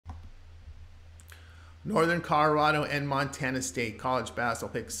Northern Colorado and Montana State college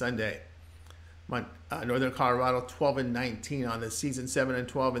basketball pick Sunday. Northern Colorado 12-19 on the season,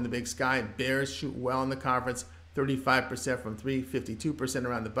 7-12 in the Big Sky. Bears shoot well in the conference, 35% from three, 52%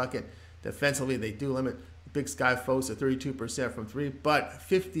 around the bucket. Defensively, they do limit Big Sky foes to 32% from three, but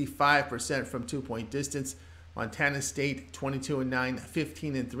 55% from 2-point distance. Montana State 22-9,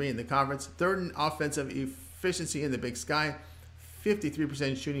 15-3 in the conference. Third in offensive efficiency in the Big Sky,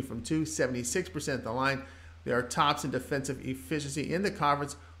 53% shooting from two, 76% at the line. They are tops in defensive efficiency in the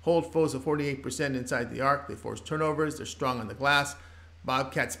conference. Hold foes of 48% inside the arc. They force turnovers. They're strong on the glass.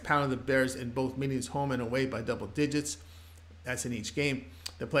 Bobcats pounded the Bears in both meetings, home and away, by double digits. That's in each game.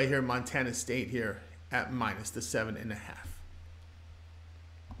 The play here, Montana State here at minus the 7.5.